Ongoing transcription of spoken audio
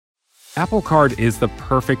Apple Card is the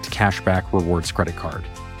perfect cashback rewards credit card.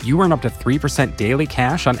 You earn up to 3% daily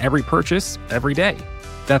cash on every purchase every day.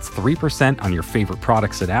 That's 3% on your favorite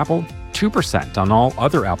products at Apple, 2% on all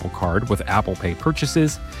other Apple Card with Apple Pay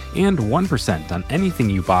purchases, and 1% on anything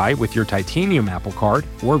you buy with your titanium Apple Card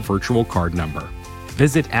or virtual card number.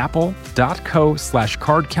 Visit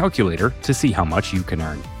apple.co/card calculator to see how much you can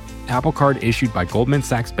earn. Apple Card issued by Goldman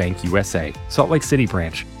Sachs Bank USA, Salt Lake City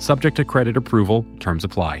branch, subject to credit approval, terms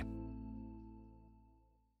apply.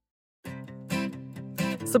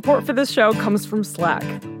 Support for this show comes from Slack.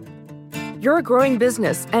 You're a growing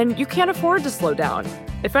business and you can't afford to slow down.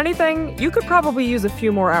 If anything, you could probably use a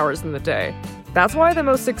few more hours in the day. That's why the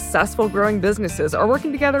most successful growing businesses are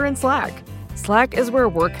working together in Slack. Slack is where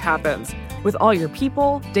work happens, with all your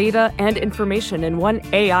people, data, and information in one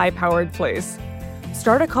AI-powered place.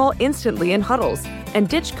 Start a call instantly in huddles and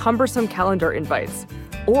ditch cumbersome calendar invites.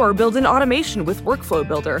 Or build an automation with Workflow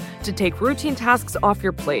Builder to take routine tasks off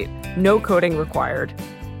your plate. No coding required.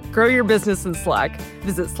 Grow your business in Slack.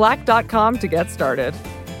 Visit slack.com to get started.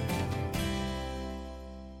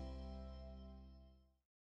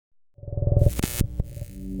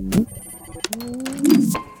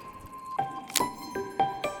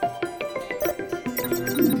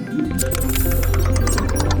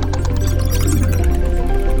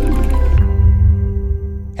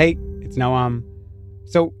 Hey, it's Noam.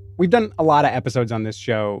 So we've done a lot of episodes on this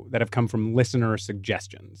show that have come from listener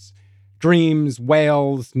suggestions. Dreams,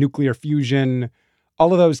 whales, nuclear fusion,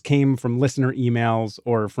 all of those came from listener emails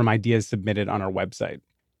or from ideas submitted on our website.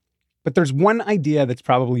 But there's one idea that's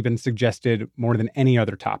probably been suggested more than any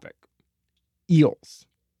other topic. Eels.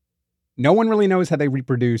 No one really knows how they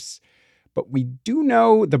reproduce, but we do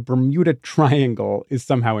know the Bermuda Triangle is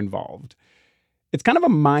somehow involved. It's kind of a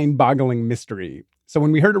mind-boggling mystery. So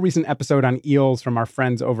when we heard a recent episode on eels from our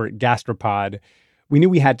friends over at Gastropod, we knew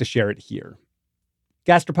we had to share it here.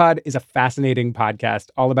 Gastropod is a fascinating podcast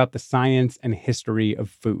all about the science and history of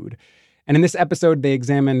food. And in this episode, they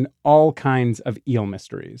examine all kinds of eel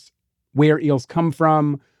mysteries. Where eels come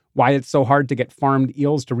from, why it's so hard to get farmed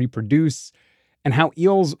eels to reproduce, and how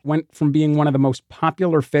eels went from being one of the most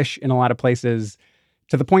popular fish in a lot of places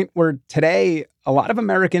to the point where today, a lot of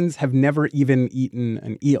Americans have never even eaten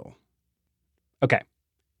an eel. Okay,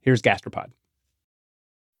 here's Gastropod.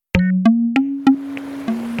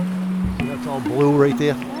 That's all blue right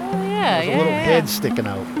there. Oh, yeah, There's a little head sticking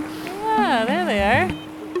out. Yeah, there they are.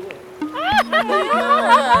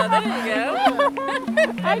 There you go.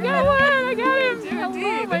 I got one. I got him. Dude, Hello,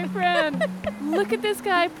 dude. my friend. Look at this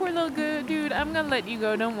guy. Poor little dude. I'm going to let you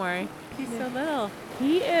go. Don't worry. He's so little.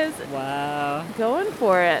 He is Wow. going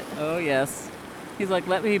for it. Oh, yes. He's like,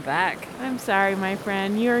 let me back. I'm sorry, my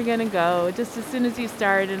friend. You're going to go just as soon as you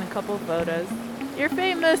start in a couple of photos. You're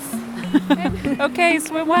famous. Okay,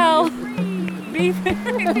 swim well. Be free.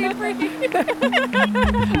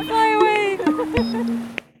 Fly away.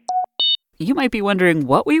 You might be wondering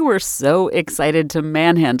what we were so excited to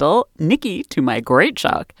manhandle. Nikki, to my great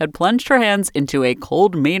shock, had plunged her hands into a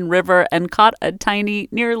cold Maine river and caught a tiny,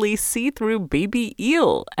 nearly see-through baby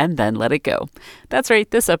eel and then let it go. That's right,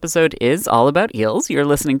 this episode is all about eels. You're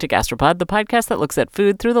listening to Gastropod, the podcast that looks at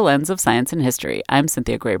food through the lens of science and history. I'm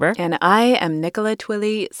Cynthia Graber. And I am Nicola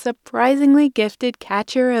Twilley, surprisingly gifted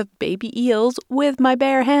catcher of baby eels with my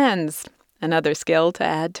bare hands. Another skill to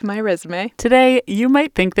add to my resume. Today, you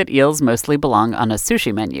might think that eels mostly belong on a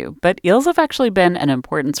sushi menu, but eels have actually been an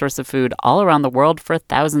important source of food all around the world for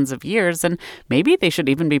thousands of years, and maybe they should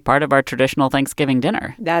even be part of our traditional Thanksgiving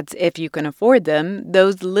dinner. That's if you can afford them.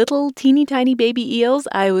 Those little teeny tiny baby eels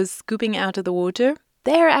I was scooping out of the water,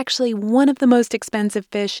 they're actually one of the most expensive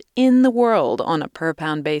fish in the world on a per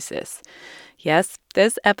pound basis. Yes,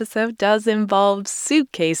 this episode does involve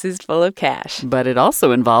suitcases full of cash. But it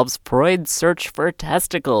also involves Freud's search for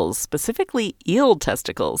testicles, specifically eel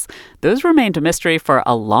testicles. Those remained a mystery for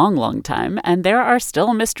a long, long time, and there are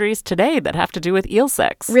still mysteries today that have to do with eel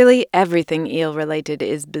sex. Really, everything eel-related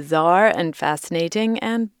is bizarre and fascinating,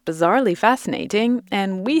 and bizarrely fascinating,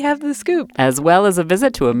 and we have the scoop. As well as a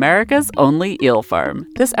visit to America's only eel farm.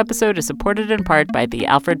 This episode is supported in part by the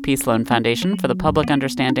Alfred P. Sloan Foundation for the Public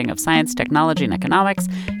Understanding of Science, Technology, and Economics.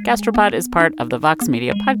 Gastropod is part of the Vox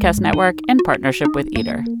Media Podcast Network in partnership with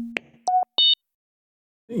Eater.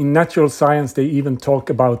 In natural science, they even talk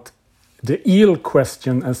about the eel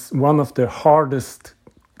question as one of the hardest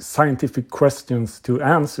scientific questions to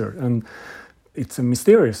answer. And it's a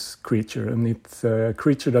mysterious creature, and it's a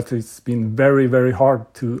creature that has been very, very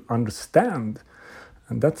hard to understand.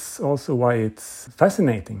 And that's also why it's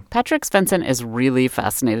fascinating. Patrick Svensson is really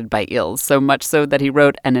fascinated by eels, so much so that he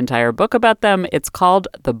wrote an entire book about them. It's called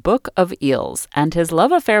The Book of Eels, and his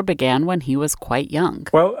love affair began when he was quite young.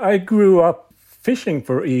 Well, I grew up fishing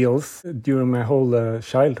for eels during my whole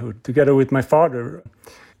childhood, together with my father.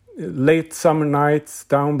 Late summer nights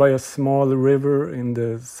down by a small river in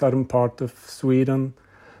the southern part of Sweden.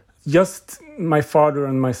 Just my father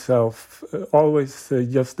and myself, always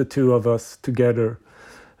just the two of us together.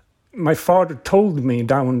 My father told me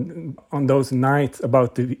down on those nights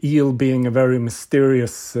about the eel being a very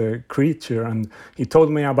mysterious creature, and he told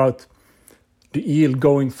me about the eel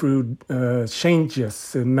going through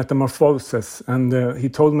changes, metamorphoses, and he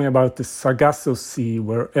told me about the Sargasso Sea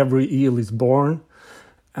where every eel is born,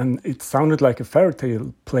 and it sounded like a fairy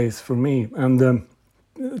tale place for me, and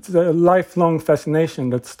it's a lifelong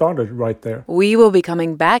fascination that started right there. We will be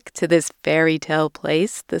coming back to this fairy tale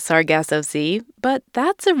place, the Sargasso Sea, but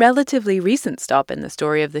that's a relatively recent stop in the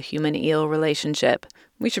story of the human-eel relationship.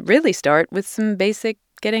 We should really start with some basic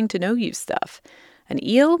getting-to-know-you stuff. An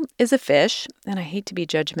eel is a fish, and I hate to be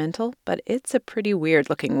judgmental, but it's a pretty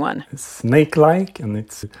weird-looking one. It's snake-like, and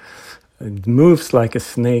it moves like a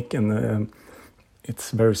snake, and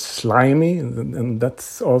it's very slimy, and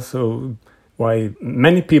that's also why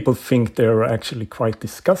many people think they're actually quite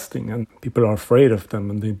disgusting, and people are afraid of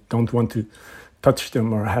them and they don't want to touch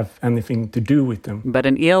them or have anything to do with them. But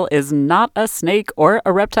an eel is not a snake or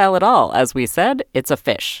a reptile at all. As we said, it's a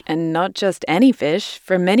fish. And not just any fish.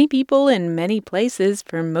 For many people in many places,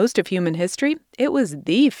 for most of human history, it was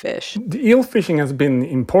the fish. The eel fishing has been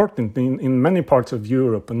important in many parts of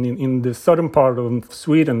Europe, and in the southern part of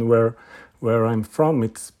Sweden where I'm from,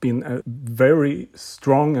 it's been a very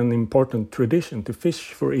strong and important tradition to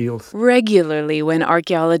fish for eels. Regularly, when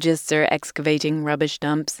archaeologists are excavating rubbish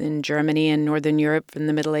dumps in Germany and Northern Europe from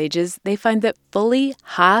the Middle Ages, they find that fully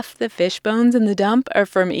half the fish bones in the dump are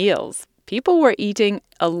from eels. People were eating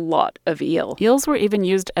a lot of eel. Eels were even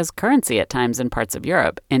used as currency at times in parts of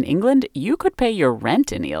Europe. In England, you could pay your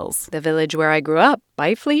rent in eels. The village where I grew up,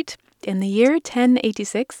 Byfleet, in the year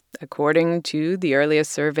 1086, according to the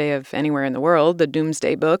earliest survey of anywhere in the world, the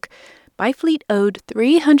Doomsday Book, Byfleet owed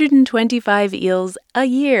 325 eels a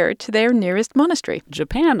year to their nearest monastery.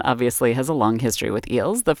 Japan obviously has a long history with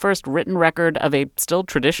eels. The first written record of a still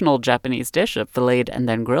traditional Japanese dish of filleted and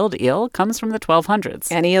then grilled eel comes from the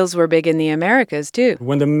 1200s. And eels were big in the Americas, too.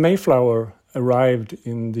 When the Mayflower arrived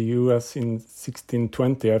in the U.S. in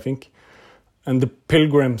 1620, I think, and the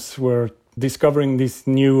pilgrims were discovering this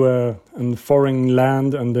new and foreign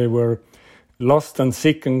land, and they were lost and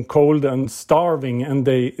sick and cold and starving, and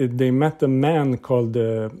they met a man called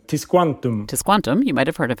Tisquantum. Tisquantum, you might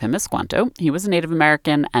have heard of him as Squanto. He was a Native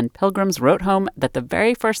American, and pilgrims wrote home that the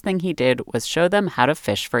very first thing he did was show them how to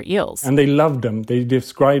fish for eels. And they loved them. They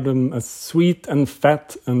described them as sweet and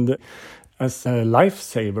fat and as a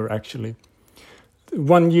lifesaver, actually.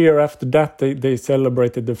 1 year after that, they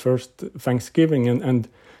celebrated the first Thanksgiving, and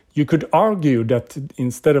you could argue that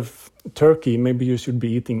instead of turkey, maybe you should be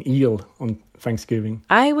eating eel on Thanksgiving.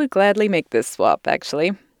 I would gladly make this swap,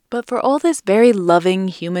 actually. But for all this very loving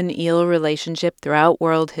human-eel relationship throughout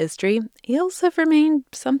world history, eels have remained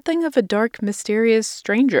something of a dark, mysterious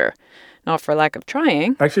stranger. Not for lack of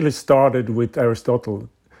trying. Actually started with Aristotle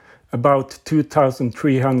about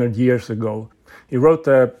 2,300 years ago. He wrote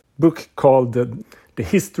a book called The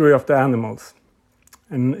History of the Animals.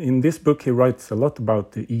 And in this book, he writes a lot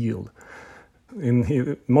about the eel.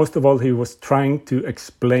 Most of all, he was trying to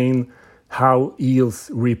explain how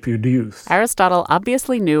eels reproduce. Aristotle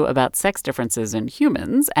obviously knew about sex differences in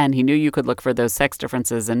humans, and he knew you could look for those sex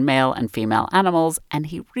differences in male and female animals, and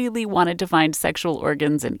he really wanted to find sexual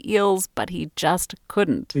organs in eels, but he just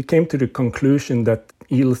couldn't. He came to the conclusion that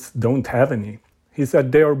eels don't have any. He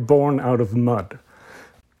said they are born out of mud.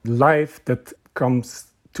 Life that comes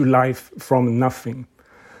to life from nothing.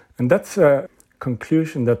 And that's a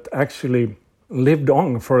conclusion that actually lived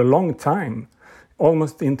on for a long time,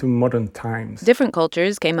 almost into modern times. Different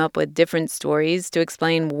cultures came up with different stories to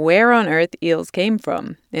explain where on earth eels came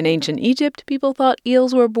from. In ancient Egypt, people thought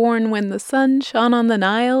eels were born when the sun shone on the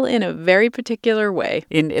Nile in a very particular way.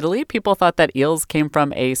 In Italy, people thought that eels came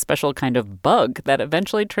from a special kind of bug that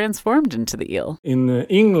eventually transformed into the eel. In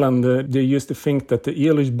England, they used to think that the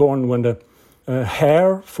eel is born when the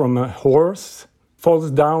hair from a horse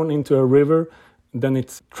falls down into a river, then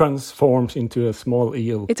it transforms into a small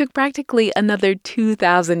eel. It took practically another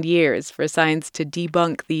 2,000 years for science to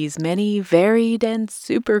debunk these many varied and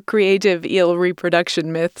super creative eel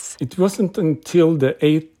reproduction myths. It wasn't until the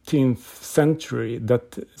 18th century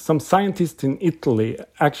that some scientists in Italy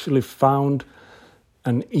actually found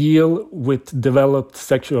an eel with developed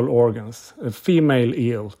sexual organs, a female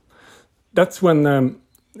eel. That's when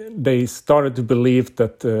they started to believe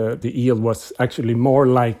that the eel was actually more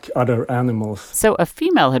like other animals. So a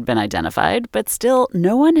female had been identified, but still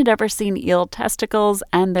no one had ever seen eel testicles,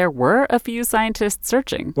 and there were a few scientists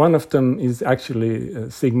searching. One of them is actually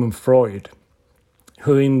Sigmund Freud,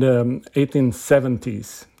 who in the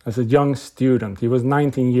 1870s, as a young student, he was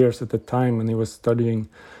 19 years at the time and he was studying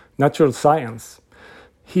natural science.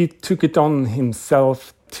 He took it on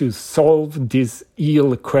himself to solve this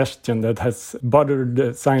eel question that has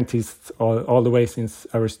bothered scientists all the way since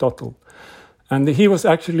Aristotle. And he was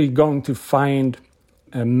actually going to find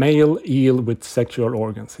a male eel with sexual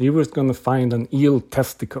organs. He was going to find an eel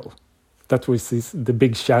testicle. That was the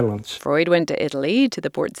big challenge. Freud went to Italy, to the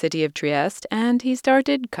port city of Trieste, and he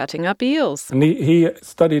started cutting up eels. And he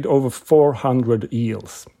studied over 400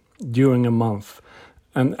 eels during a month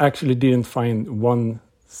and actually didn't find one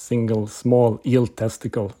single small eel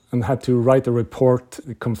testicle and had to write a report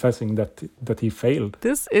confessing that he failed.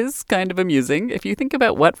 This is kind of amusing if you think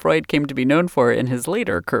about what Freud came to be known for in his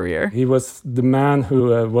later career. He was the man who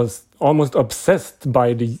was almost obsessed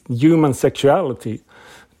by the human sexuality,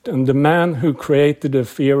 and the man who created a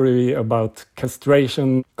theory about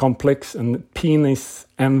castration complex and penis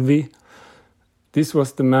envy. This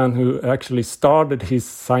was the man who actually started his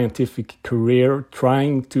scientific career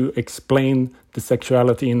trying to explain the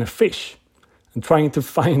sexuality in a fish and trying to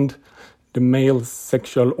find the male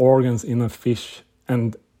sexual organs in a fish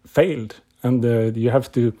and failed. And you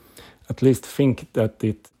have to at least think that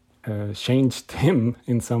it changed him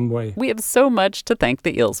in some way. We have so much to thank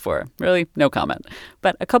the eels for. Really, no comment.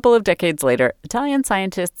 But a couple of decades later, Italian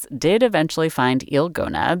scientists did eventually find eel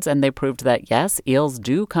gonads, and they proved that, yes, eels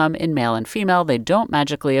do come in male and female. They don't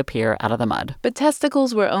magically appear out of the mud. But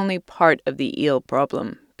testicles were only part of the eel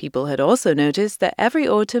problem. People had also noticed that every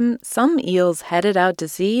autumn, some eels headed out to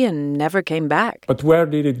sea and never came back. But where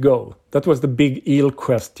did it go? That was the big eel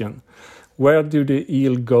question. Where do the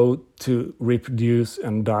eel go to reproduce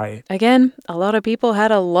and die? Again, a lot of people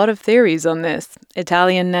had a lot of theories on this.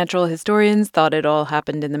 Italian natural historians thought it all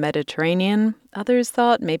happened in the Mediterranean. Others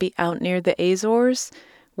thought maybe out near the Azores.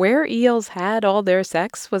 Where eels had all their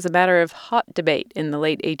sex was a matter of hot debate in the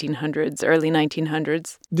late 1800s, early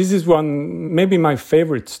 1900s. This is maybe my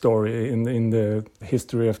favorite story in the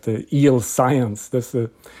history of the eel science. There's a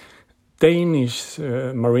Danish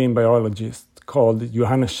marine biologist called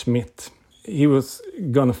Johannes Schmidt. He was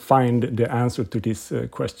going to find the answer to this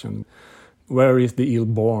question. Where is the eel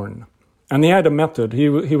born? And he had a method. He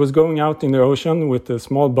was going out in the ocean with a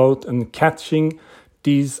small boat and catching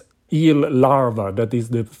these eel larvae. That is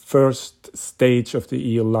the first stage of the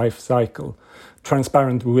eel life cycle.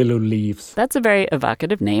 Transparent willow leaves. That's a very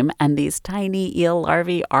evocative name, and these tiny eel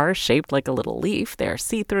larvae are shaped like a little leaf. They're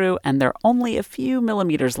see-through, and they're only a few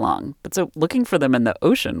millimeters long. But so looking for them in the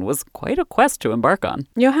ocean was quite a quest to embark on.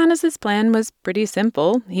 Johannes's plan was pretty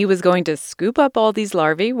simple. He was going to scoop up all these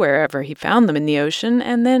larvae wherever he found them in the ocean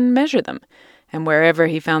and then measure them. And wherever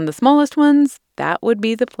he found the smallest ones, that would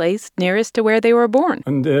be the place nearest to where they were born.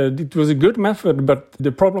 And it was a good method, but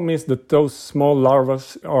the problem is that those small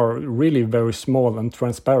larvae are really very small and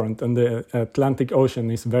transparent, and the Atlantic Ocean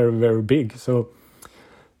is very, very big. So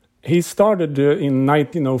he started in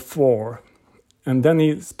 1904, and then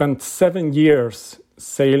he spent 7 years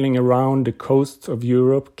sailing around the coasts of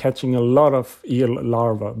Europe, catching a lot of eel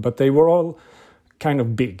larvae, but they were all kind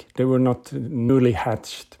of big. They were not newly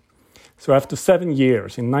hatched. So after 7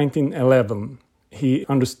 years, in 1911, he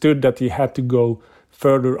understood that he had to go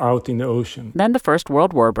further out in the ocean. Then the First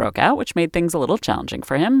World War broke out, which made things a little challenging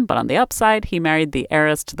for him. But on the upside, he married the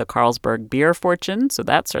heiress to the Carlsberg beer fortune, so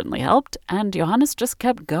that certainly helped. And Johannes just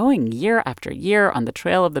kept going year after year on the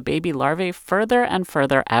trail of the baby larvae further and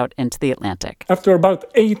further out into the Atlantic. After about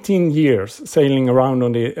 18 years sailing around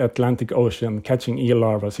on the Atlantic Ocean, catching eel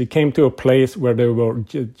larvae, he came to a place where they were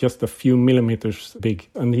just a few millimeters big,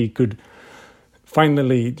 and he could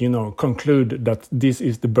finally, conclude that this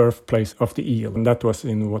is the birthplace of the eel, and that was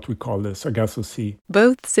in what we call the Sargasso Sea.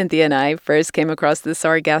 Both Cynthia and I first came across the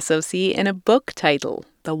Sargasso Sea in a book title,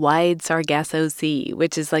 The Wide Sargasso Sea,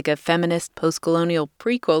 which is like a feminist post-colonial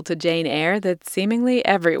prequel to Jane Eyre that seemingly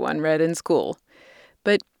everyone read in school.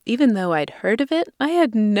 But even though I'd heard of it, I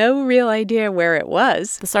had no real idea where it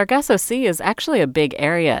was. The Sargasso Sea is actually a big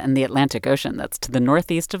area in the Atlantic Ocean that's to the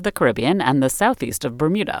northeast of the Caribbean and the southeast of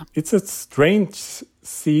Bermuda. It's a strange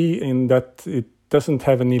sea in that it doesn't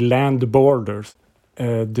have any land borders.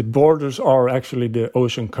 The borders are actually the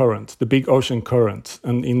ocean currents, the big ocean currents,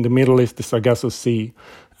 and in the middle is the Sargasso Sea.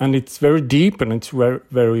 And it's very deep and it's very,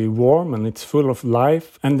 very warm and it's full of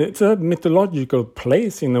life. And it's a mythological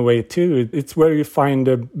place in a way too. It's where you find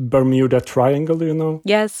the Bermuda Triangle, you know.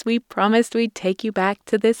 Yes, we promised we'd take you back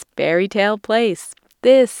to this fairy tale place.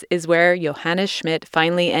 This is where Johannes Schmidt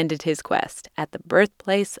finally ended his quest, at the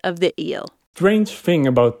birthplace of the eel. Strange thing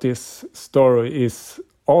about this story is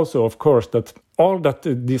also, of course, that all that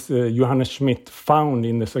this Johannes Schmidt found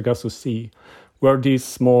in the Sargasso Sea were these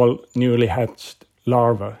small, newly hatched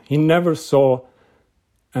larvae. He never saw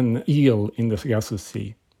an eel in the Sargasso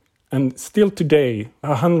Sea. And still today,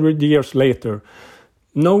 100 years later,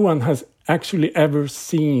 no one has actually ever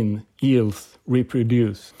seen eels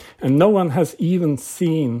reproduce. And no one has even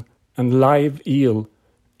seen a live eel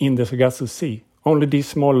in the Sargasso Sea, only these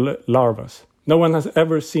small larvae. No one has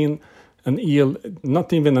ever seen an eel,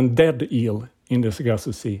 not even a dead eel, in the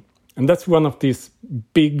Sargasso Sea. And that's one of these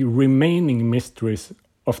big remaining mysteries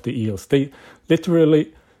of the eels. They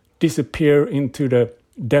literally disappear into the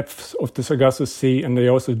depths of the Sargasso Sea, and they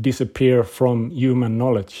also disappear from human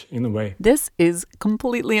knowledge in a way. This is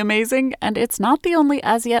completely amazing, and it's not the only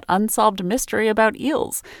as yet unsolved mystery about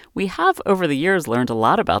eels. We have over the years learned a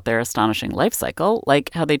lot about their astonishing life cycle,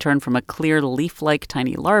 like how they turn from a clear leaf-like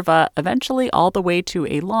tiny larva eventually all the way to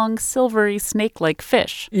a long silvery snake-like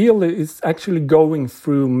fish. Eel is actually going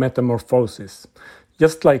through metamorphosis,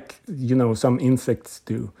 just like, some insects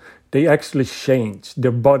do. They actually change,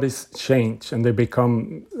 their bodies change, and they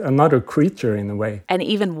become another creature in a way. And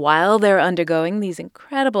even while they're undergoing these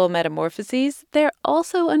incredible metamorphoses, they're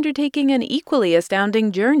also undertaking an equally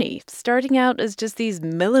astounding journey, starting out as just these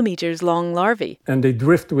millimeters-long larvae. And they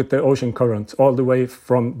drift with the ocean currents all the way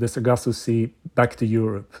from the Sargasso Sea back to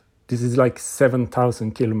Europe. This is like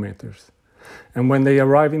 7,000 kilometers. And when they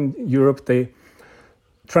arrive in Europe, they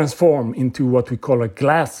transform into what we call a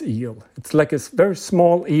glass eel. It's like a very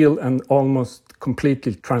small eel and almost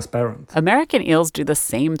completely transparent. American eels do the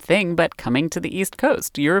same thing, but coming to the East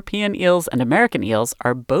Coast. European eels and American eels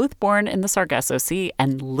are both born in the Sargasso Sea,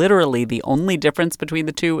 and literally the only difference between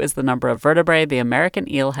the two is the number of vertebrae. The American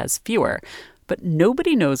eel has fewer. But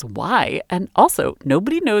nobody knows why, and also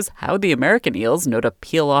nobody knows how the American eels know to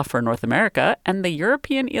peel off for North America, and the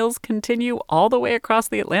European eels continue all the way across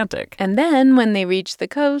the Atlantic. And then when they reach the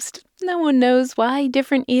coast, no one knows why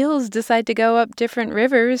different eels decide to go up different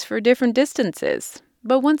rivers for different distances.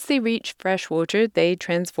 But once they reach fresh water, they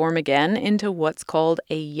transform again into what's called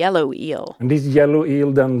a yellow eel. And this yellow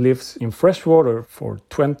eel then lives in fresh water for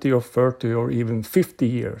 20 or 30 or even 50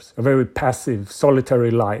 years, a very passive,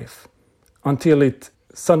 solitary life. Until it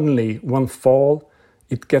suddenly, one fall,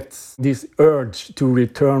 it gets this urge to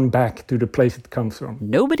return back to the place it comes from.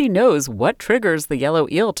 Nobody knows what triggers the yellow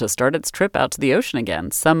eel to start its trip out to the ocean again.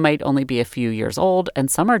 Some might only be a few years old, and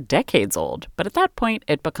some are decades old. But at that point,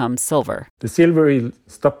 it becomes silver. The silver eel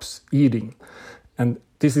stops eating, and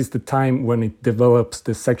this is the time when it develops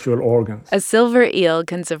the sexual organs. A silver eel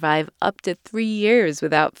can survive up to 3 years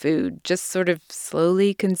without food, just sort of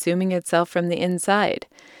slowly consuming itself from the inside.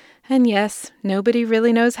 And yes, nobody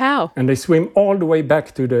really knows how. And they swim all the way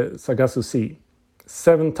back to the Sargasso Sea,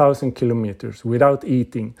 7,000 kilometers without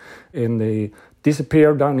eating. And they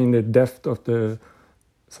disappear down in the depth of the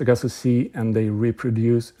Sargasso Sea, and they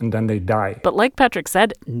reproduce, and then they die. But like Patrick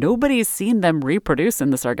said, nobody's seen them reproduce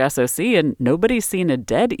in the Sargasso Sea, and nobody's seen a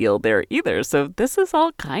dead eel there either. So this is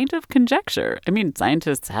all kind of conjecture. I mean,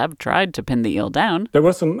 scientists have tried to pin the eel down. There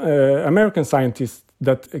were some American scientists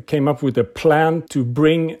that came up with a plan to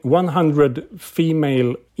bring 100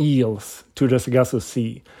 female eels to the Sargasso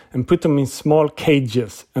Sea and put them in small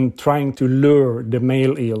cages and trying to lure the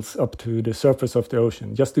male eels up to the surface of the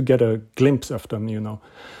ocean, just to get a glimpse of them,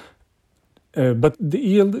 But the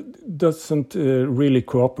eel doesn't really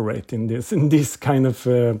cooperate in this kind of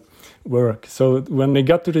work. So when they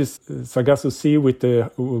got to this Sargasso Sea with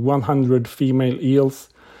the 100 female eels,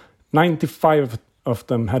 95 of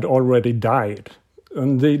them had already died.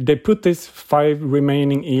 And they put these 5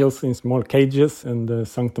 remaining eels in small cages and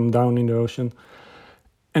sunk them down in the ocean.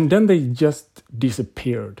 And then they just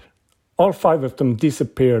disappeared. All 5 of them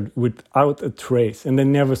disappeared without a trace, and they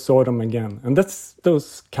never saw them again. And that's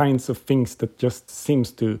those kinds of things that just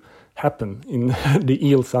seems to happen in the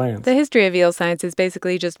eel science. The history of eel science is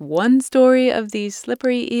basically just one story of these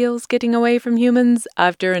slippery eels getting away from humans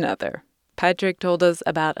after another. Patrick told us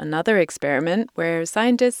about another experiment where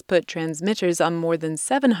scientists put transmitters on more than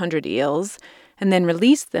 700 eels and then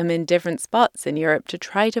released them in different spots in Europe to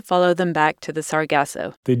try to follow them back to the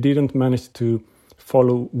Sargasso. They didn't manage to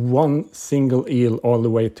follow one single eel all the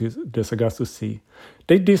way to the Sargasso Sea.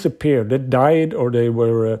 They disappeared. They died, or they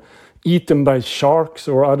were eaten by sharks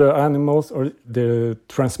or other animals, or the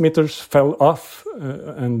transmitters fell off,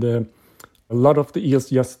 and a lot of the eels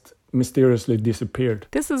just mysteriously disappeared.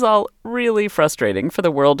 This is all really frustrating for the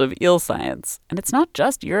world of eel science. And it's not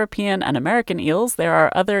just European and American eels. There are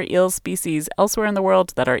other eel species elsewhere in the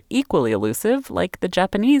world that are equally elusive, like the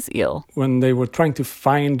Japanese eel. When they were trying to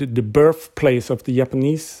find the birthplace of the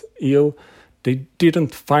Japanese eel, they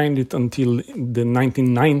didn't find it until the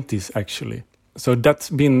 1990s, actually. So that's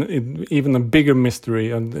been even a bigger mystery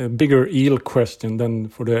and a bigger eel question than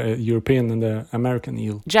for the European and the American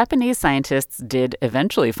eel. Japanese scientists did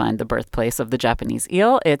eventually find the birthplace of the Japanese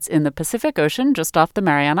eel. It's in the Pacific Ocean, just off the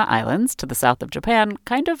Mariana Islands, to the south of Japan,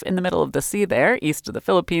 kind of in the middle of the sea there, east of the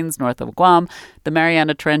Philippines, north of Guam. The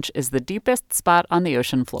Mariana Trench is the deepest spot on the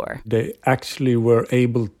ocean floor. They actually were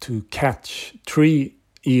able to catch 3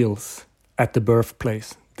 eels at the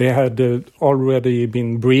birthplace. They had already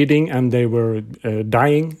been breeding and they were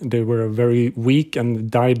dying. They were very weak and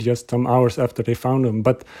died just some hours after they found them.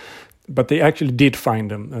 But they actually did find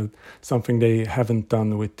them, something they haven't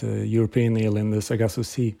done with the European eel in the Sargasso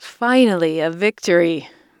Sea. Finally, a victory.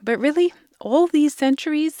 But really, all these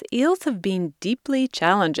centuries, eels have been deeply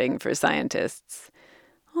challenging for scientists.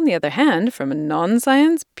 On the other hand, from a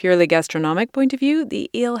non-science, purely gastronomic point of view, the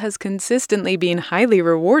eel has consistently been highly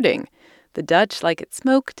rewarding. The Dutch like it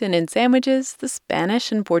smoked and in sandwiches. The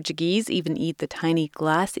Spanish and Portuguese even eat the tiny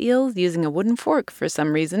glass eels using a wooden fork for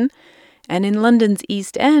some reason. And in London's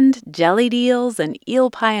East End, jellied eels and eel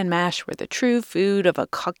pie and mash were the true food of a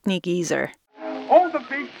Cockney geezer. All the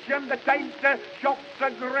fish and the taster, shops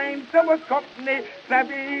are grain, so a Cockney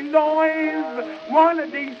savvy noise. One a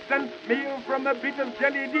decent meal from a bit of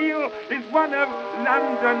jellied eel is one of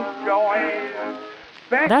London's joys.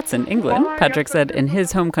 That's in England. Patrick said in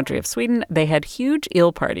his home country of Sweden, they had huge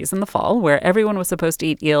eel parties in the fall where everyone was supposed to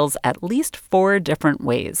eat eels at least 4 different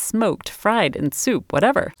ways: smoked, fried, in soup,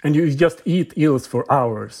 whatever. And you just eat eels for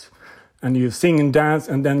hours. And you sing and dance,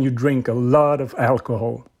 and then you drink a lot of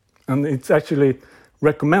alcohol. And it's actually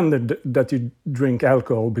recommended that you drink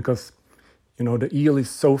alcohol because, the eel is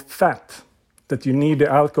so fat that you need the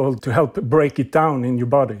alcohol to help break it down in your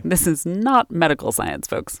body. This is not medical science,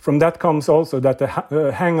 folks. From that comes also that the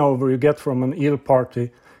hangover you get from an eel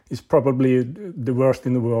party is probably the worst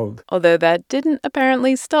in the world. Although that didn't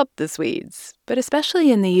apparently stop the Swedes. But especially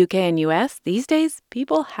in the UK and US, these days,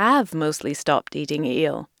 people have mostly stopped eating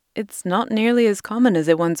eel. It's not nearly as common as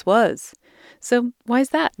it once was. So why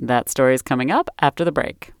is that? That story is coming up after the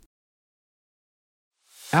break.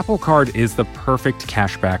 Apple Card is the perfect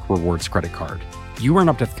cashback rewards credit card. You earn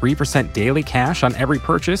up to 3% daily cash on every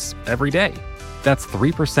purchase every day. That's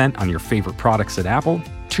 3% on your favorite products at Apple,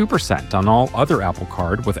 2% on all other Apple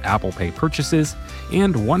Card with Apple Pay purchases,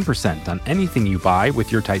 and 1% on anything you buy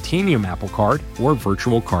with your titanium Apple Card or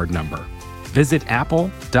virtual card number. Visit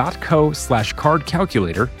apple.co/card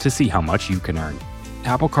calculator to see how much you can earn.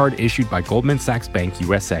 Apple Card issued by Goldman Sachs Bank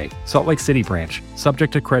USA, Salt Lake City branch,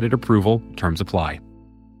 subject to credit approval, terms apply.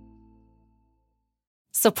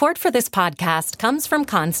 Support for this podcast comes from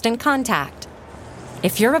Constant Contact.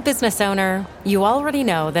 If you're a business owner, you already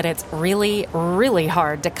know that it's really, really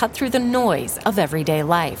hard to cut through the noise of everyday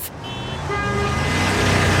life.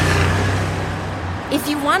 If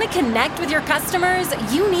you want to connect with your customers,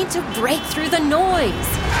 you need to break through the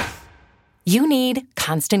noise. You need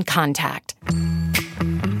Constant Contact.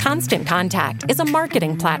 Constant Contact is a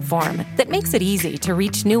marketing platform that makes it easy to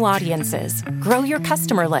reach new audiences, grow your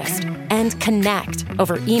customer list, and connect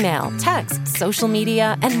over email, text, social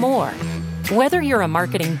media, and more. Whether you're a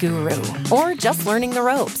marketing guru or just learning the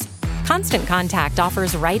ropes, Constant Contact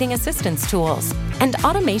offers writing assistance tools and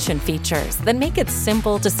automation features that make it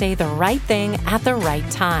simple to say the right thing at the right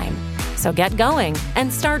time. So get going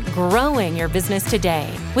and start growing your business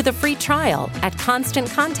today with a free trial at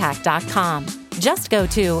ConstantContact.com. Just go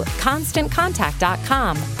to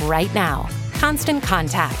ConstantContact.com right now. Constant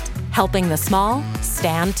Contact, helping the small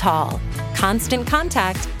stand tall.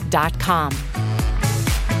 ConstantContact.com.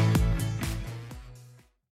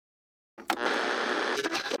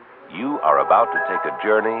 You are about to take a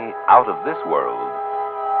journey out of this world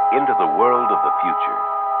into the world of the future.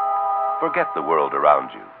 Forget the world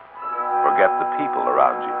around you. Forget the people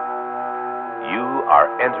around you. You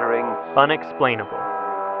are entering unexplainable,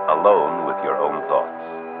 alone with your own thoughts.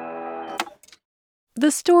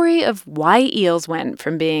 The story of why eels went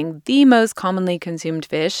from being the most commonly consumed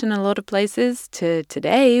fish in a lot of places to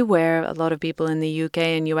today, where a lot of people in the UK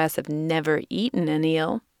and US have never eaten an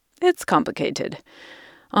eel, it's complicated.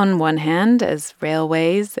 On one hand, as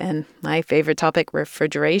railways and my favorite topic,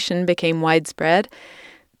 refrigeration, became widespread,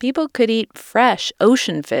 People could eat fresh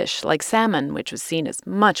ocean fish like salmon, which was seen as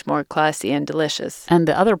much more classy and delicious. And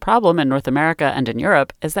the other problem in North America and in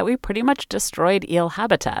Europe is that we pretty much destroyed eel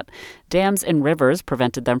habitat. Dams and rivers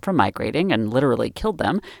prevented them from migrating and literally killed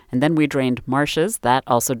them. And then we drained marshes that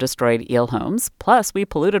also destroyed eel homes. Plus, we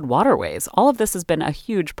polluted waterways. All of this has been a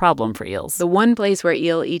huge problem for eels. The one place where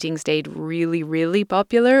eel eating stayed really, really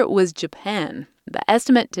popular was Japan. The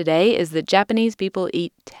estimate today is that Japanese people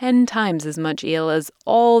eat 10 times as much eel as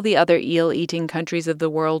all the other eel-eating countries of the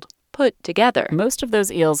world put together. Most of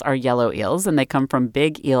those eels are yellow eels, and they come from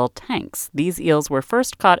big eel tanks. These eels were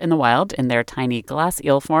first caught in the wild in their tiny glass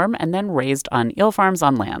eel form and then raised on eel farms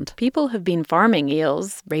on land. People have been farming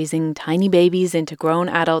eels, raising tiny babies into grown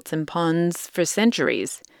adults in ponds for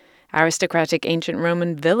centuries. Aristocratic ancient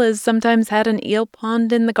Roman villas sometimes had an eel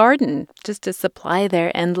pond in the garden just to supply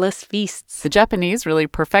their endless feasts. The Japanese really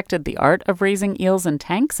perfected the art of raising eels in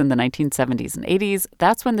tanks in the 1970s and 80s.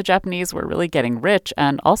 That's when the Japanese were really getting rich,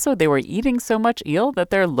 and also they were eating so much eel that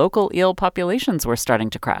their local eel populations were starting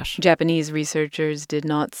to crash. Japanese researchers did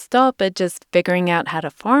not stop at just figuring out how to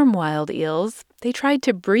farm wild eels. They tried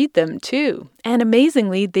to breed them, too. And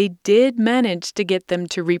amazingly, they did manage to get them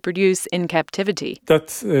to reproduce in captivity.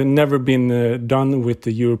 That's never been done with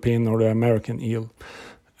the European or the American eel.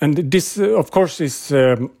 And this, of course, is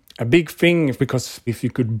a big thing, because if you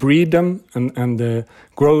could breed them and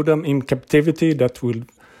grow them in captivity, that will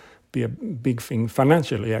be a big thing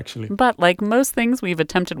financially, actually. But like most things we've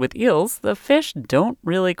attempted with eels, the fish don't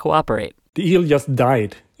really cooperate. The eel just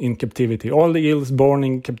died in captivity. All the eels born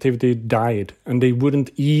in captivity died, and they wouldn't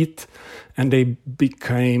eat, and they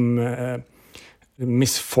became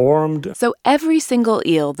misformed. So every single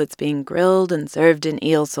eel that's being grilled and served in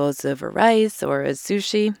eel sauce over rice or as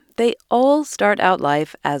sushi, they all start out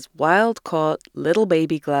life as wild-caught little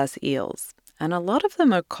baby glass eels. And a lot of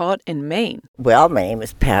them are caught in Maine. Well, my name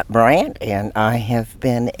is Pat Bryant, and I have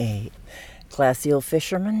been a glass eel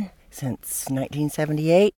fisherman since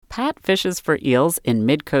 1978. Pat fishes for eels in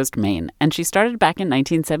mid-coast Maine, and she started back in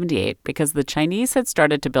 1978 because the Chinese had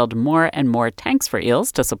started to build more and more tanks for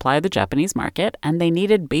eels to supply the Japanese market, and they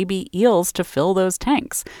needed baby eels to fill those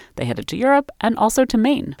tanks. They headed to Europe and also to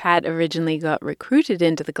Maine. Pat originally got recruited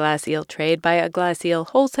into the glass eel trade by a glass eel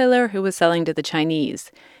wholesaler who was selling to the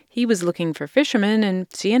Chinese. He was looking for fishermen, and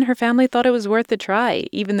she and her family thought it was worth a try,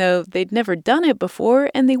 even though they'd never done it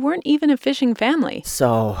before, and they weren't even a fishing family.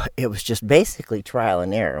 So it was just basically trial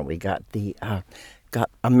and error. We got got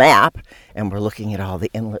a map, and we're looking at all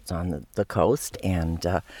the inlets on the coast,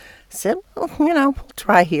 and said, well, we'll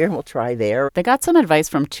try here and we'll try there. They got some advice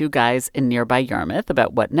from two guys in nearby Yarmouth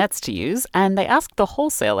about what nets to use, and they asked the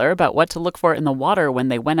wholesaler about what to look for in the water when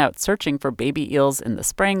they went out searching for baby eels in the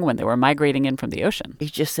spring when they were migrating in from the ocean. He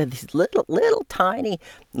just said these little tiny,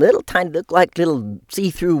 look like little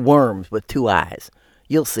see-through worms with two eyes.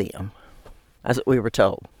 You'll see them. That's what we were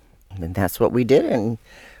told. And that's what we did, and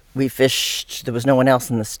we fished. There was no one else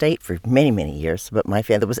in the state for many, many years, but my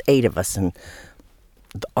family, there was 8 of us, and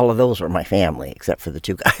all of those were my family, except for the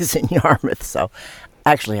 2 guys in Yarmouth. So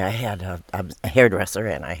actually I had a hairdresser,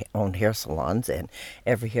 and I owned hair salons, and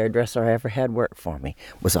every hairdresser I ever had work for me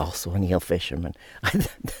was also an eel fisherman.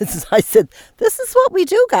 I said, this is what we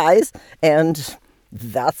do, guys, and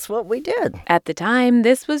that's what we did. At the time,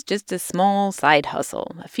 this was just a small side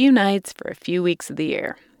hustle, a few nights for a few weeks of the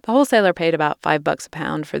year. The wholesaler paid about $5 a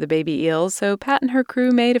pound for the baby eels, so Pat and her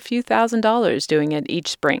crew made a few $1,000s doing it each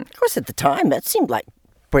spring. Of course, at the time, that seemed like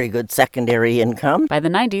pretty good secondary income. By the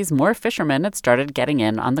 90s, more fishermen had started getting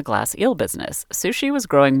in on the glass eel business. Sushi was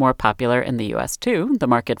growing more popular in the U.S., too. The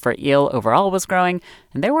market for eel overall was growing,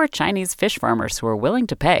 and there were Chinese fish farmers who were willing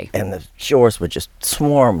to pay. And the shores were just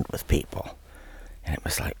swarmed with people. And it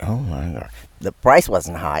was like, oh, my God. The price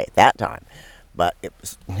wasn't high at that time, but it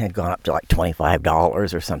had gone up to like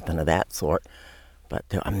 $25 or something of that sort. But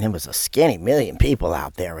there was a skinny million people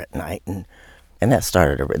out there at night, and that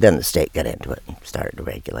started. Then the state got into it and started to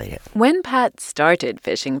regulate it. When Pat started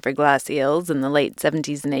fishing for glass eels in the late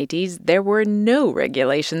 70s and 80s, there were no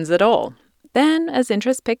regulations at all. Then, as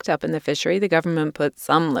interest picked up in the fishery, the government put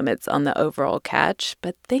some limits on the overall catch,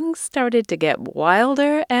 but things started to get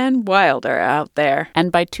wilder and wilder out there.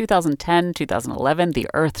 And by 2010, 2011, the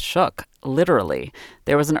earth shook. Literally.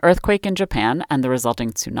 There was an earthquake in Japan and the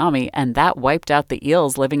resulting tsunami, and that wiped out the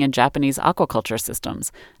eels living in Japanese aquaculture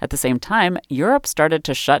systems. At the same time, Europe started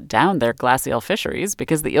to shut down their glass eel fisheries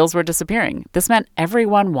because the eels were disappearing. This meant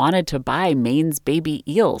everyone wanted to buy Maine's baby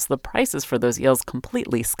eels. The prices for those eels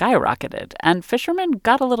completely skyrocketed, and fishermen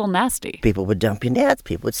got a little nasty. People would dump your nets.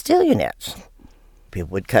 People would steal your nets. People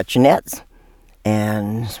would cut your nets.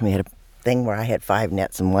 And we had a thing where I had 5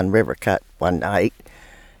 nets in one river cut one night.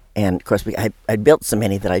 And, of course, I built so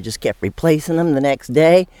many that I just kept replacing them the next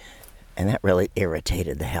day, and that really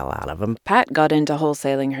irritated the hell out of them. Pat got into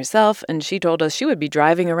wholesaling herself, and she told us she would be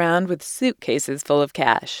driving around with suitcases full of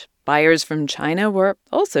cash. Buyers from China were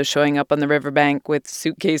also showing up on the riverbank with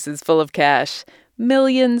suitcases full of cash.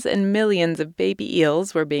 Millions and millions of baby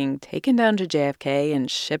eels were being taken down to JFK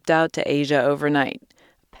and shipped out to Asia overnight.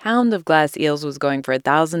 A pound of glass eels was going for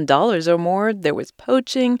 $1,000 or more. There was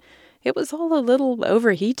poaching. It was all a little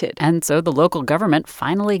overheated. And so the local government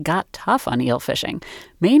finally got tough on eel fishing.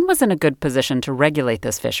 Maine was in a good position to regulate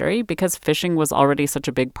this fishery because fishing was already such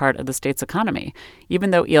a big part of the state's economy. Even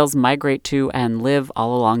though eels migrate to and live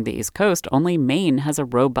all along the East Coast, only Maine has a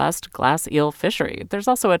robust glass eel fishery. There's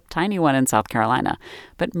also a tiny one in South Carolina.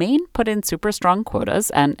 But Maine put in super strong quotas,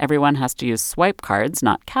 and everyone has to use swipe cards,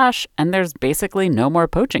 not cash, and there's basically no more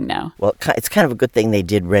poaching now. Well, it's kind of a good thing they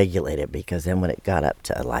did regulate it, because then when it got up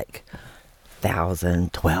to like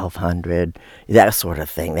 1,000, 1,200, that sort of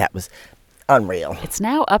thing, that was unreal. It's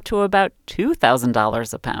now up to about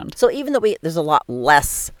 $2,000 a pound. So even though there's a lot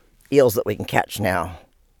less eels that we can catch now,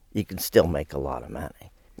 you can still make a lot of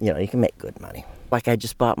money. You know, you can make good money. Like I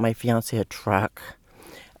just bought my fiance a truck.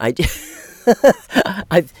 I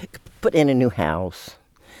put in a new house.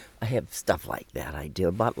 I have stuff like that I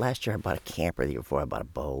do. Last year I bought a camper. The year before I bought a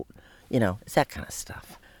boat. You know, it's that kind of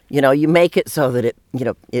stuff. You know, you make it so that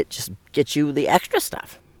it just gets you the extra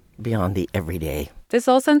stuff beyond the everyday. This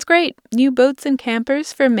all sounds great. New boats and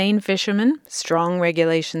campers for Maine fishermen, strong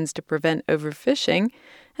regulations to prevent overfishing,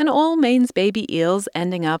 and all Maine's baby eels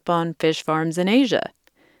ending up on fish farms in Asia.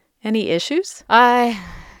 Any issues?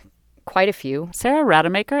 Quite a few. Sarah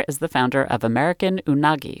Rademacher is the founder of American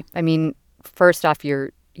Unagi. I mean, first off,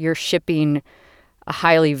 you're shipping a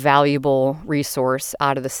highly valuable resource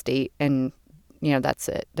out of the state, and that's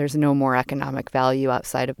it. There's no more economic value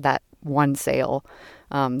outside of that one sale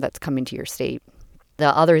that's coming to your state.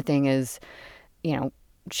 The other thing is,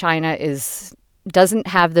 China doesn't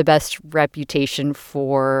have the best reputation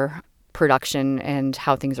for production and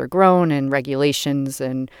how things are grown and regulations.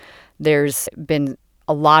 And there's been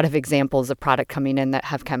a lot of examples of product coming in that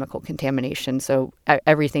have chemical contamination. So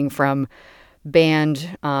everything from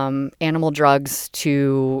banned animal drugs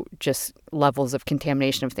to just levels of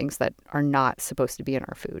contamination of things that are not supposed to be in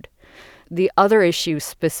our food. The other issue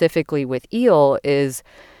specifically with eel is,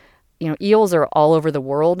 eels are all over the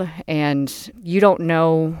world, and you don't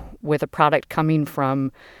know with a product coming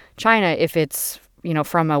from China if it's,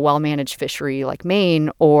 from a well-managed fishery like Maine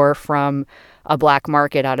or from a black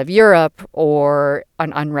market out of Europe or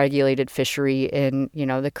an unregulated fishery in,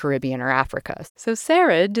 the Caribbean or Africa. So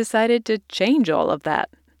Sarah decided to change all of that.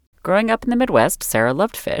 Growing up in the Midwest, Sarah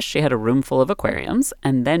loved fish. She had a room full of aquariums,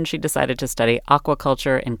 and then she decided to study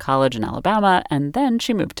aquaculture in college in Alabama, and then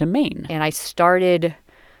she moved to Maine. And I started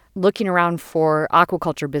looking around for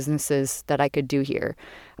aquaculture businesses that I could do here.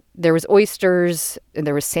 There was oysters, and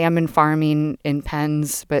there was salmon farming in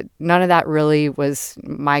pens, but none of that really was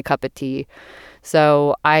my cup of tea.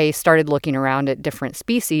 So I started looking around at different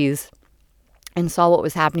species and saw what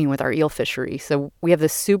was happening with our eel fishery. So we have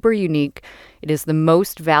this super unique, it is the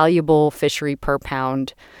most valuable fishery per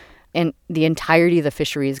pound, and the entirety of the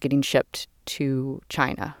fishery is getting shipped to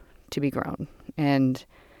China to be grown. And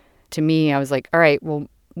to me, I was like, all right, well,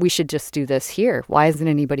 we should just do this here. Why isn't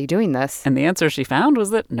anybody doing this? And the answer she found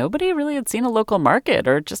was that nobody really had seen a local market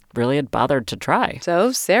or just really had bothered to try.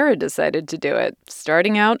 So Sarah decided to do it,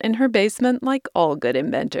 starting out in her basement like all good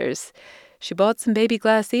inventors. She bought some baby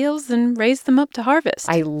glass eels and raised them up to harvest.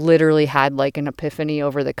 I literally had like an epiphany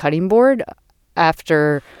over the cutting board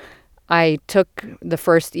after I took the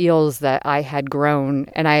first eels that I had grown,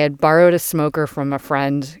 and I had borrowed a smoker from a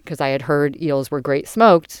friend because I had heard eels were great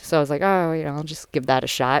smoked. So I was like, I'll just give that a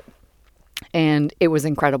shot. And it was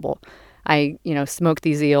incredible. I, smoked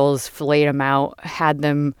these eels, filleted them out, had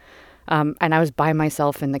them, and I was by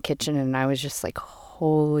myself in the kitchen, and I was just like,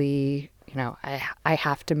 holy, I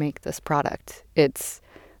have to make this product. It's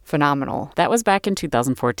phenomenal. That was back in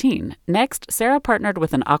 2014. Next, Sarah partnered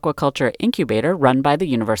with an aquaculture incubator run by the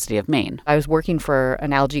University of Maine. I was working for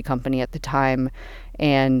an algae company at the time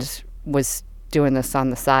and was doing this on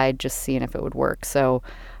the side, just seeing if it would work. So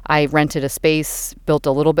I rented a space, built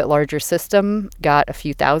a little bit larger system, got a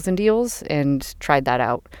few thousand eels, and tried that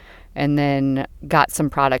out. And then got some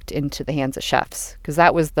product into the hands of chefs. Because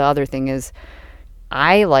that was the other thing is,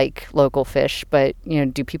 I like local fish, but,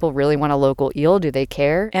 do people really want a local eel? Do they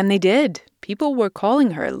care? And they did. People were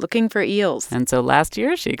calling her looking for eels. And so last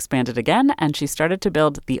year, she expanded again, and she started to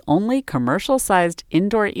build the only commercial-sized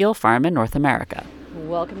indoor eel farm in North America.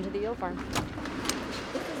 Welcome to the eel farm.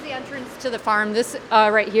 This is the entrance to the farm. This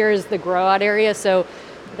right here is the grow-out area. So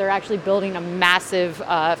They're actually building a massive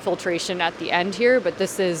filtration at the end here, but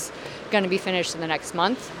this is going to be finished in the next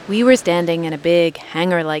month. We were standing in a big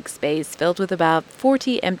hangar-like space filled with about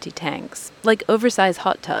 40 empty tanks, like oversized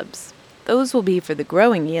hot tubs. Those will be for the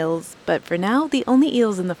growing eels, but for now, the only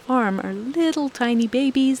eels in the farm are little tiny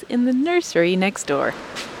babies in the nursery next door.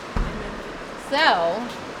 So,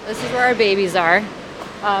 this is where our babies are.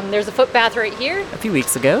 There's a foot bath right here. A few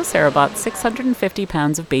weeks ago, Sarah bought 650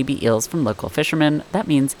 pounds of baby eels from local fishermen. That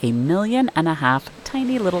means 1.5 million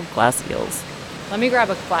tiny little glass eels. Let me grab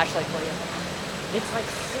a flashlight for you. It's like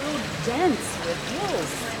so dense with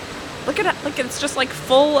eels. Look at it. Look, it's just like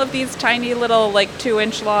full of these tiny little, like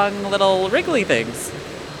 2-inch long little wriggly things.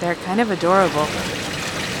 They're kind of adorable.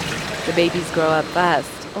 The babies grow up fast.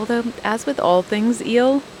 Although, as with all things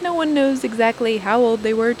eel, no one knows exactly how old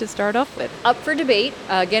they were to start off with. Up for debate.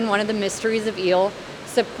 Again, one of the mysteries of eel.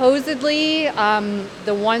 Supposedly,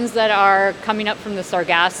 the ones that are coming up from the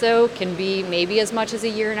Sargasso can be maybe as much as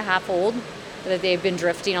 1.5 years old, that they've been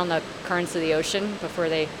drifting on the currents of the ocean before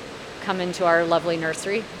they come into our lovely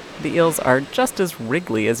nursery. The eels are just as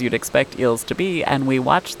wriggly as you'd expect eels to be, and we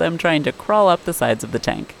watch them trying to crawl up the sides of the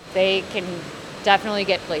tank. They can definitely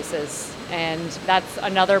get places, and that's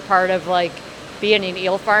another part of like being an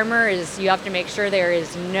eel farmer is you have to make sure there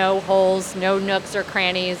is no holes, no nooks or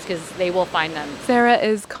crannies, because they will find them. Sarah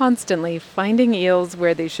is constantly finding eels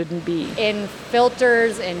where they shouldn't be. In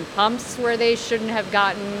filters, in pumps where they shouldn't have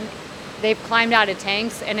gotten. They've climbed out of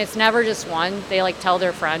tanks, and it's never just one. They like tell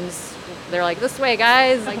their friends. They're like, this way,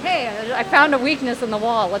 guys. Like, hey, I found a weakness in the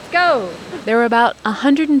wall. Let's go. There were about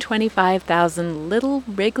 125,000 little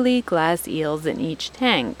wriggly glass eels in each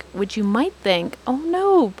tank, which you might think, oh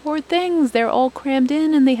no, poor things. They're all crammed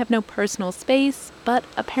in and they have no personal space. But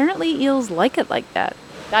apparently eels like it like that.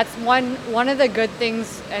 That's one of the good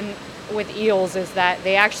things and with eels is that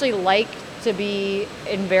they actually like to be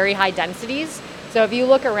in very high densities. So if you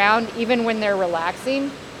look around, even when they're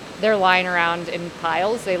relaxing, they're lying around in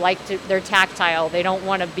piles. They're tactile. They don't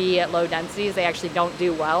want to be at low densities. They actually don't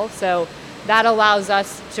do well. So that allows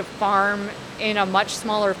us to farm in a much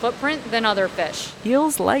smaller footprint than other fish.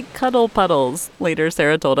 Eels like cuddle puddles. Later,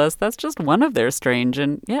 Sarah told us that's just one of their strange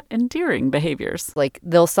and yet endearing behaviors. Like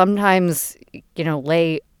they'll sometimes,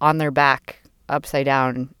 lay on their back upside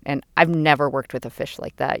down. And I've never worked with a fish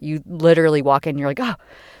like that. You literally walk in, you're like, oh,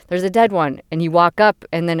 there's a dead one, and you walk up,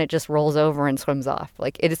 and then it just rolls over and swims off.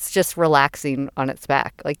 Like, it's just relaxing on its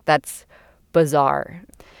back. Like, that's bizarre.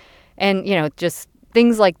 And, just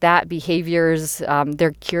things like that, behaviors,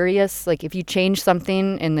 they're curious. Like, if you change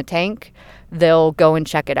something in the tank, they'll go and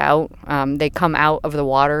check it out. They come out of the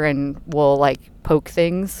water and will, poke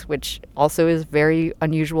things, which also is very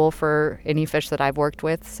unusual for any fish that I've worked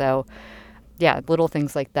with. So, yeah, little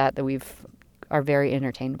things like that are very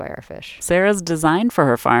entertained by our fish. Sarah's design for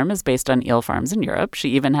her farm is based on eel farms in Europe. She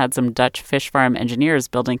even had some Dutch fish farm engineers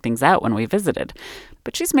building things out when we visited.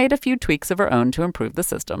 But she's made a few tweaks of her own to improve the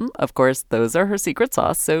system. Of course, those are her secret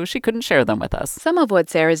sauce, so she couldn't share them with us. Some of what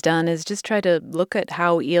Sarah's done is just try to look at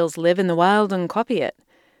how eels live in the wild and copy it.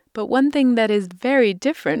 But one thing that is very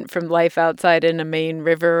different from life outside in a main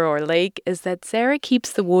river or lake is that Sarah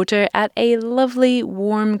keeps the water at a lovely,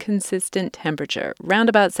 warm, consistent temperature, round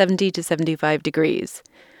about 70 to 75 degrees.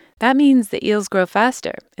 That means the eels grow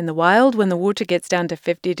faster. In the wild, when the water gets down to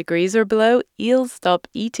 50 degrees or below, eels stop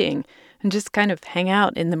eating and just kind of hang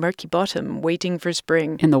out in the murky bottom, waiting for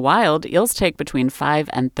spring. In the wild, eels take between 5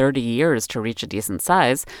 and 30 years to reach a decent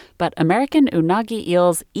size, but American unagi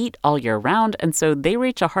eels eat all year round, and so they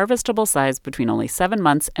reach a harvestable size between only 7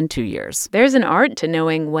 months and 2 years. There's an art to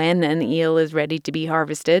knowing when an eel is ready to be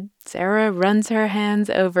harvested. Sarah runs her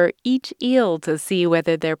hands over each eel to see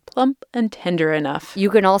whether they're plump and tender enough.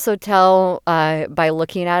 You can also tell by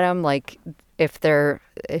looking at them, if they're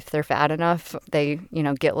fat enough, they,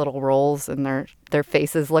 get little rolls and their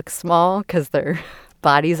faces look small because their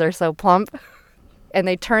bodies are so plump. And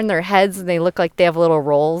they turn their heads and they look like they have little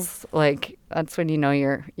rolls. That's when you know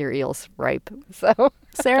your eel's ripe. So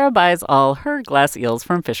Sarah buys all her glass eels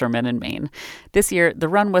from fishermen in Maine. This year, the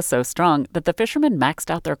run was so strong that the fishermen maxed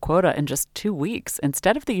out their quota in just 2 weeks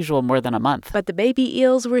instead of the usual more than a month. But the baby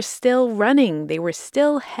eels were still running. They were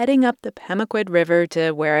still heading up the Pemaquid River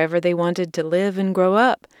to wherever they wanted to live and grow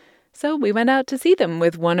up. So we went out to see them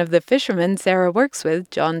with one of the fishermen Sarah works with,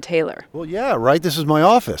 John Taylor. Well, yeah, right. This is my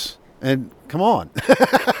office. And come on,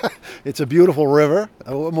 it's a beautiful river.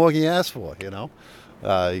 What more can you ask for,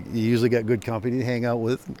 You usually get good company to hang out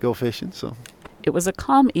with and go fishing, so. It was a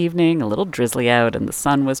calm evening, a little drizzly out, and the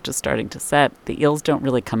sun was just starting to set. The eels don't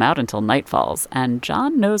really come out until night falls, and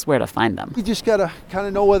John knows where to find them. You just got to kind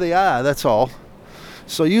of know where they are, that's all.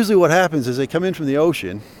 So usually what happens is they come in from the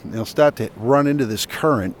ocean, and they'll start to run into this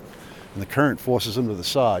current, and the current forces them to the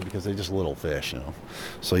side because they're just little fish,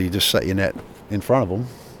 So you just set your net in front of them.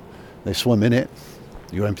 They swim in it.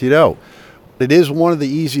 You empty it out. It is one of the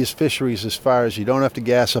easiest fisheries as far as you don't have to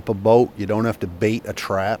gas up a boat. You don't have to bait a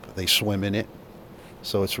trap. They swim in it.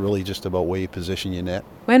 So it's really just about where you position your net.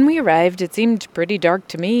 When we arrived, it seemed pretty dark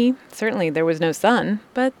to me. Certainly there was no sun,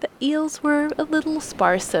 but the eels were a little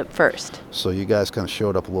sparse at first. So you guys kind of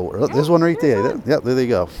showed up a little. Oh, there's one right there. Yep, there they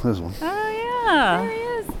go. There's one. Oh, yeah. There he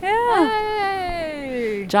is.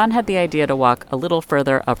 Yeah. John had the idea to walk a little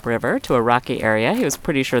further upriver to a rocky area he was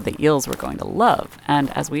pretty sure the eels were going to love. And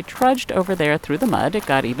as we trudged over there through the mud, it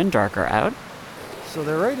got even darker out. So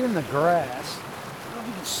they're right in the grass. I don't know if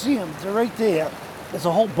you can see them. They're right there. There's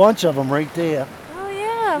a whole bunch of them right there. Oh,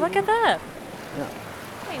 yeah. Look at that. Yeah.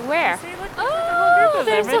 Wait, where? See, look, there's a whole group of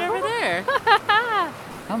them right over there.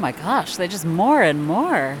 Oh, my gosh. They're just more and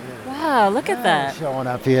more. Wow, look at that. Showing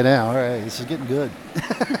up here now. All right, this is getting good.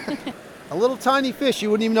 A little tiny fish, you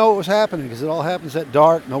wouldn't even know what was happening because it all happens at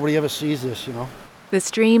dark. Nobody ever sees this, The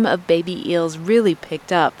stream of baby eels really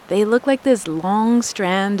picked up. They look like this long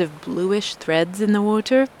strand of bluish threads in the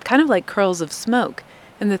water, kind of like curls of smoke.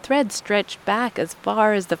 And the threads stretched back as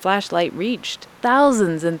far as the flashlight reached.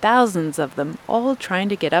 Thousands and thousands of them, all trying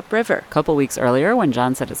to get upriver. A couple weeks earlier, when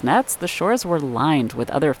John set his nets, the shores were lined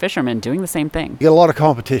with other fishermen doing the same thing. You get a lot of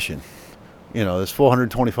competition. There's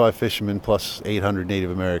 425 fishermen plus 800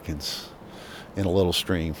 Native Americans in a little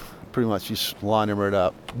stream. Pretty much just line them right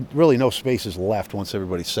up. Really no spaces left once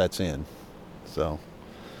everybody sets in.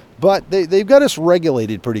 But they've got us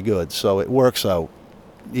regulated pretty good, so it works out.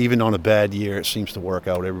 Even on a bad year, it seems to work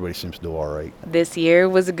out. Everybody seems to do all right. This year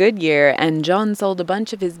was a good year, and John sold a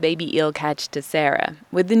bunch of his baby eel catch to Sarah.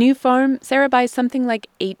 With the new farm, Sarah buys something like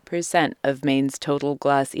 8% of Maine's total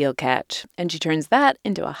glass eel catch, and she turns that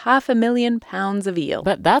into 500,000 pounds of eel.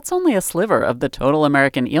 But that's only a sliver of the total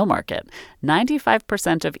American eel market.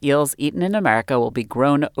 95% of eels eaten in America will be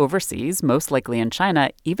grown overseas, most likely in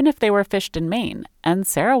China, even if they were fished in Maine. And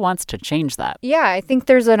Sarah wants to change that. Yeah, I think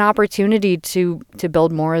there's an opportunity to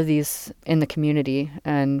build more of these in the community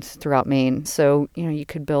and throughout Maine. So, you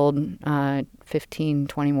could build 15,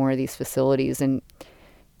 20 more of these facilities, and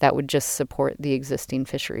that would just support the existing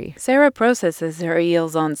fishery. Sarah processes her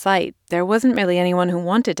eels on site. There wasn't really anyone who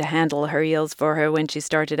wanted to handle her eels for her when she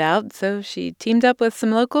started out, so she teamed up with some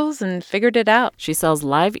locals and figured it out. She sells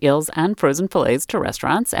live eels and frozen fillets to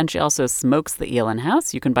restaurants, and she also smokes the eel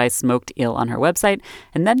in-house. You can buy smoked eel on her website.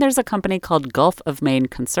 And then there's a company called Gulf of Maine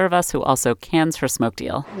Conserve Us who also cans her smoked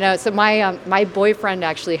eel. No, so my boyfriend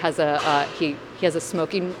actually has he has a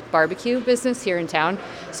smoking barbecue business here in town.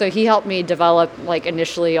 So he helped me develop,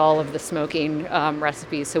 initially all of the smoking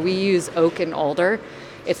recipes. So we use oak and alder.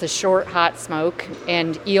 It's a short, hot smoke,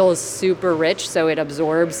 and eel is super rich, so it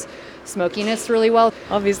absorbs smokiness really well.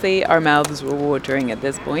 Obviously, our mouths were watering at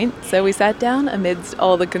this point, so we sat down amidst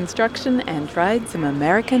all the construction and tried some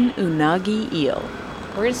American unagi eel.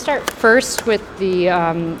 We're going to start first with the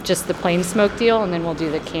just the plain smoked eel, and then we'll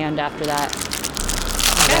do the canned after that.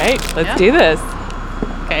 All right, let's do this.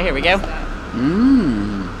 Okay, here we go.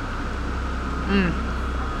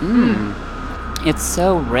 It's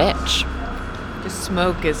so rich. The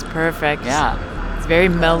smoke is perfect. Yeah. It's very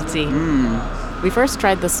melty. We first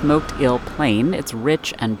tried the smoked eel plain. It's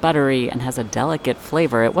rich and buttery and has a delicate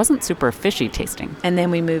flavor. It wasn't super fishy tasting. And then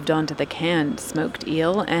we moved on to the canned smoked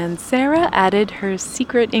eel, and Sarah added her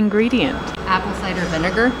secret ingredient. Apple cider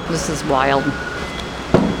vinegar. This is wild.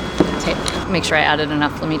 Make sure I added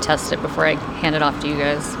enough. Let me test it before I hand it off to you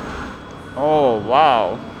guys. Oh,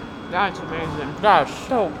 wow. That's amazing. That's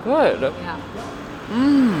so good. Yeah.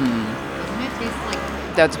 Doesn't it taste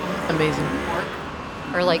like That's amazing. pork?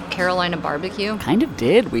 Or like Carolina barbecue? Kind of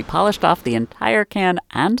did. We polished off the entire can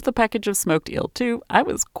and the package of smoked eel, too. I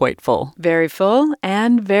was quite full. Very full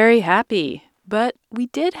and very happy. But we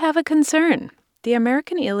did have a concern. The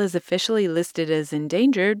American eel is officially listed as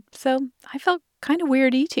endangered, so I felt kind of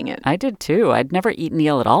weird eating it. I did too. I'd never eaten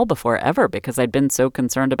eel at all before, ever, because I'd been so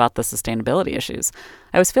concerned about the sustainability issues.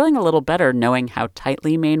 I was feeling a little better knowing how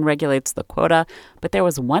tightly Maine regulates the quota, but there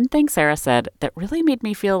was one thing Sarah said that really made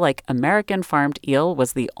me feel like American farmed eel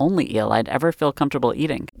was the only eel I'd ever feel comfortable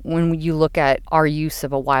eating. When you look at our use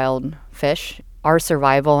of a wild fish, our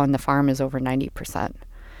survival on the farm is over 90%.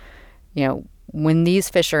 When these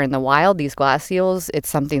fish are in the wild, these glass eels, it's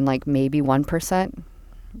something like maybe 1%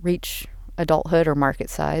 reach adulthood or market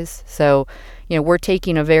size. So, we're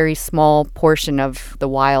taking a very small portion of the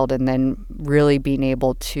wild and then really being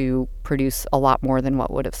able to produce a lot more than what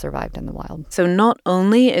would have survived in the wild. So not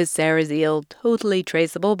only is Sarah's eel totally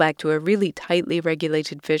traceable back to a really tightly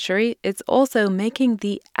regulated fishery, it's also making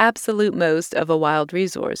the absolute most of a wild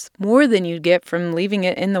resource, more than you'd get from leaving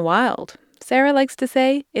it in the wild. Sarah likes to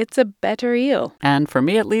say it's a better eel. And for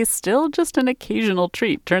me at least, still just an occasional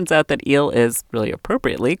treat. Turns out that eel is, really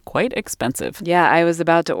appropriately, quite expensive. Yeah, I was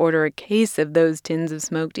about to order a case of those tins of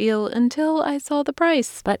smoked eel until I saw the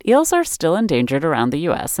price. But eels are still endangered around the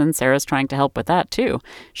U.S., and Sarah's trying to help with that, too.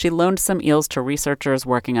 She loaned some eels to researchers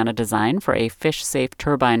working on a design for a fish-safe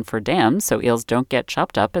turbine for dams so eels don't get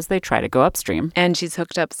chopped up as they try to go upstream. And she's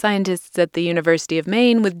hooked up scientists at the University of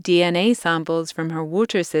Maine with DNA samples from her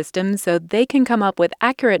water system so they can come up with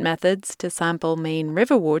accurate methods to sample Maine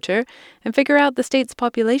river water and figure out the state's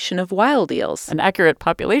population of wild eels. An accurate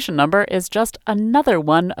population number is just another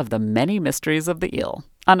one of the many mysteries of the eel.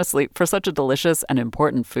 Honestly, for such a delicious and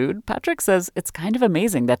important food, Patrick says it's kind of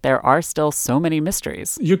amazing that there are still so many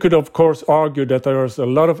mysteries. You could, of course, argue that there's a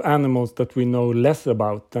lot of animals that we know less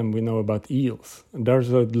about than we know about eels.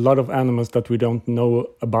 There's a lot of animals that we don't know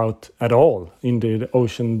about at all in the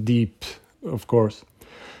ocean deep, of course.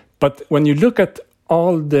 But when you look at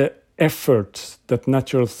all the efforts that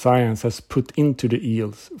natural science has put into the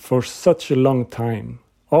eels for such a long time,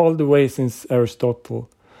 all the way since Aristotle,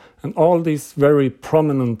 and all these very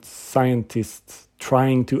prominent scientists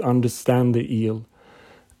trying to understand the eel,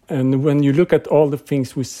 and when you look at all the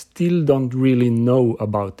things we still don't really know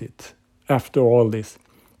about it after all this,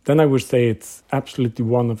 then I would say it's absolutely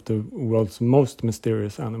one of the world's most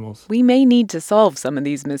mysterious animals. We may need to solve some of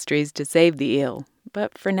these mysteries to save the eel.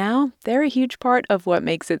 But for now, they're a huge part of what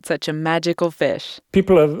makes it such a magical fish.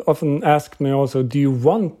 People have often asked me also, do you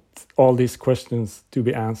want all these questions to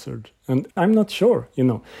be answered? And I'm not sure,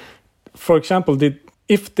 For example,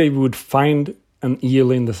 if they would find an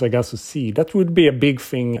eel in the Sargasso Sea, that would be a big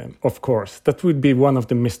thing, of course. That would be one of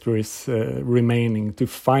the mysteries remaining, to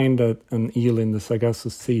find an eel in the Sargasso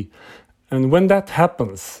Sea. And when that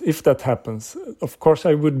happens, if that happens, of course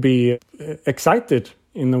I would be excited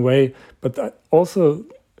in a way, but also,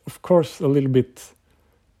 of course, a little bit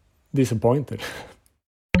disappointed.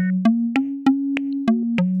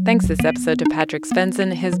 Thanks this episode to Patrick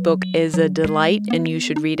Svensson. His book is a delight, and you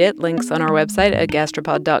should read it. Links on our website at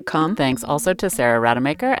gastropod.com. Thanks also to Sarah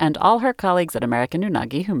Rademacher and all her colleagues at American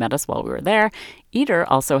Unagi who met us while we were there. Eater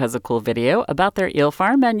also has a cool video about their eel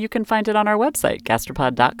farm, and you can find it on our website,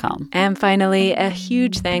 gastropod.com. And finally, a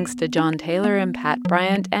huge thanks to John Taylor and Pat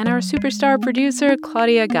Bryant and our superstar producer,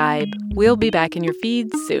 Claudia Geib. We'll be back in your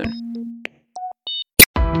feeds soon.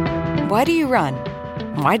 Why do you run?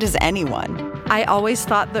 Why does anyone? I always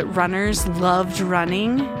thought that runners loved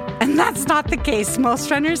running, and that's not the case. Most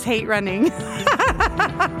runners hate running,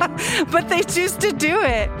 but they choose to do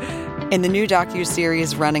it. In the new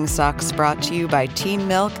docuseries Running Sucks, brought to you by Teen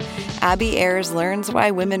Milk, Abby Ayers learns why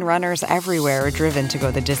women runners everywhere are driven to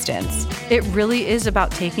go the distance. It really is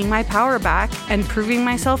about taking my power back and proving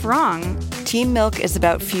myself wrong. Teen Milk is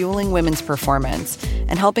about fueling women's performance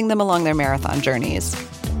and helping them along their marathon journeys.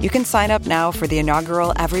 You can sign up now for the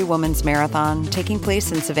inaugural Every Woman's Marathon taking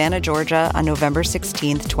place in Savannah, Georgia on November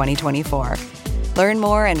 16th, 2024. Learn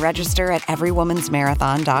more and register at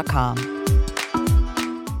everywomansmarathon.com.